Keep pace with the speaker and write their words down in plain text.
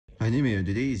Anime,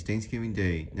 today is Thanksgiving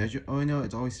Day. And as you all know,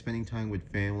 it's always spending time with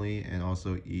family and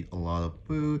also eat a lot of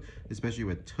food, especially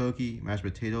with turkey, mashed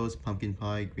potatoes, pumpkin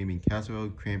pie, green bean casserole,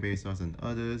 cranberry sauce, and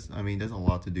others. I mean, there's a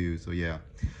lot to do, so yeah.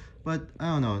 But I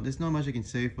don't know, there's not much I can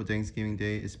say for Thanksgiving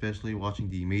Day, especially watching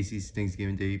the Macy's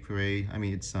Thanksgiving Day parade. I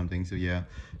mean, it's something, so yeah.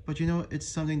 But you know, it's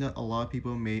something that a lot of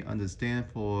people may understand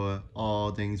for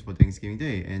all things for Thanksgiving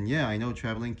Day. And yeah, I know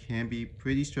traveling can be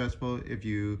pretty stressful if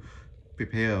you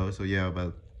prepare, so yeah,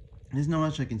 but there's not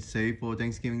much I can say for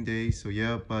Thanksgiving Day, so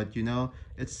yeah, but you know,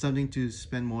 it's something to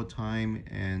spend more time,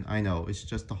 and I know it's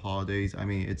just the holidays. I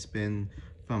mean, it's been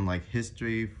from like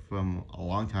history from a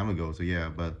long time ago, so yeah,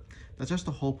 but that's just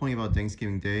the whole point about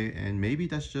Thanksgiving Day, and maybe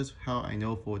that's just how I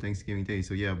know for Thanksgiving Day,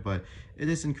 so yeah, but it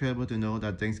is incredible to know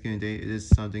that Thanksgiving Day it is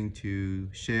something to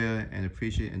share and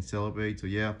appreciate and celebrate, so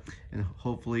yeah, and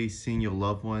hopefully seeing your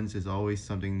loved ones is always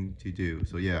something to do,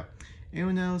 so yeah.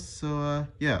 Anyone else? So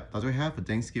yeah, that's what we have for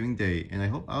Thanksgiving Day, and I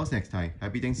hope I'll see you next time.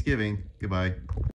 Happy Thanksgiving. Goodbye.